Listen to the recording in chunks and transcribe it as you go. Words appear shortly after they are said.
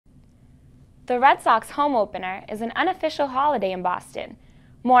The Red Sox home opener is an unofficial holiday in Boston.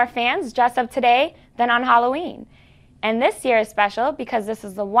 More fans dress up today than on Halloween. And this year is special because this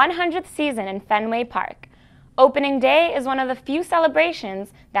is the 100th season in Fenway Park. Opening day is one of the few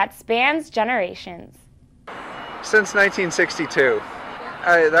celebrations that spans generations. Since 1962.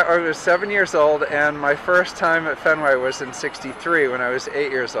 I was 7 years old, and my first time at Fenway was in '63 when I was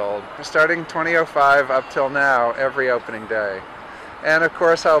 8 years old. Starting 2005 up till now, every opening day. And of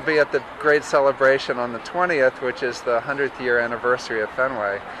course I'll be at the great celebration on the 20th, which is the 100th year anniversary of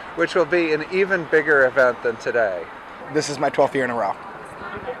Fenway, which will be an even bigger event than today. This is my 12th year in a row.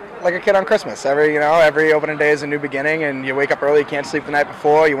 Like a kid on Christmas. Every opening day is a new beginning, and you wake up early, you can't sleep the night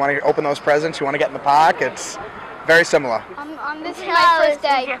before, you want to open those presents, you want to get in the park. It's very similar. This is my first day.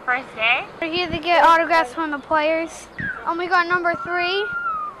 This is your first day? We're here to get autographs from the players. We got number 3,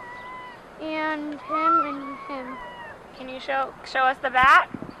 and him. Can you show us the bat?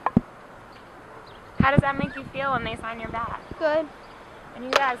 How does that make you feel when they sign your bat? Good. And you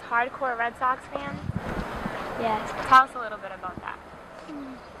guys hardcore Red Sox fans? Yes. Tell us a little bit about that.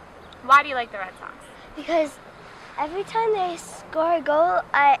 Why do you like the Red Sox? Because every time they score a goal,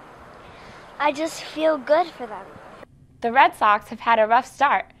 I just feel good for them. The Red Sox have had a rough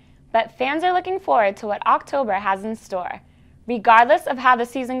start, but fans are looking forward to what October has in store. Regardless of how the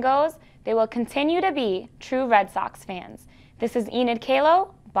season goes, they will continue to be true Red Sox fans. This is Enid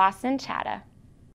Kalo, Boston Chatter.